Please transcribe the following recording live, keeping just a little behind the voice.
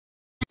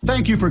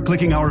Thank you for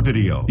clicking our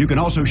video. You can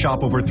also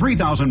shop over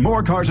 3,000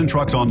 more cars and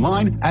trucks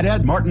online at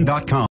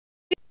edmartin.com.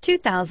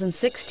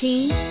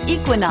 2016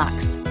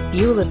 Equinox.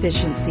 Fuel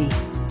efficiency,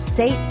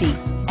 safety,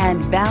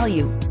 and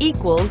value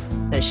equals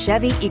the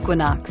Chevy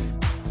Equinox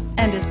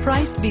and is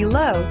priced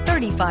below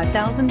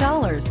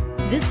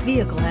 $35,000. This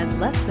vehicle has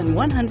less than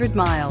 100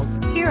 miles.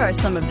 Here are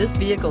some of this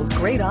vehicle's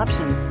great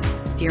options: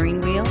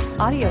 steering wheel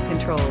audio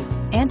controls,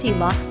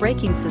 anti-lock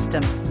braking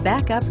system,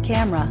 backup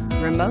camera,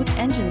 remote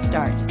engine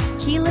start,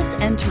 keyless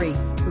entry,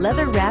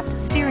 leather-wrapped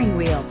steering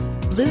wheel,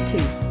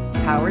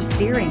 Bluetooth, power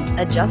steering,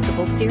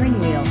 adjustable steering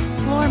wheel,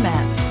 floor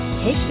mats.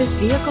 Take this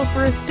vehicle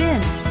for a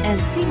spin and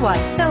see why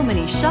so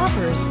many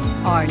shoppers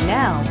are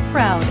now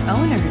proud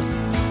owners.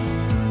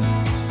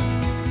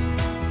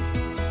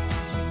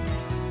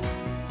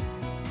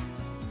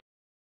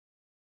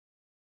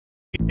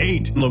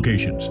 8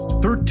 locations,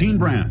 13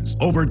 brands,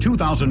 over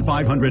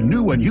 2,500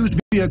 new and used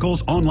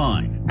vehicles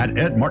online at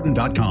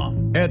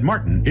edmartin.com. Ed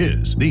Martin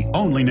is the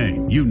only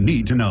name you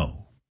need to know.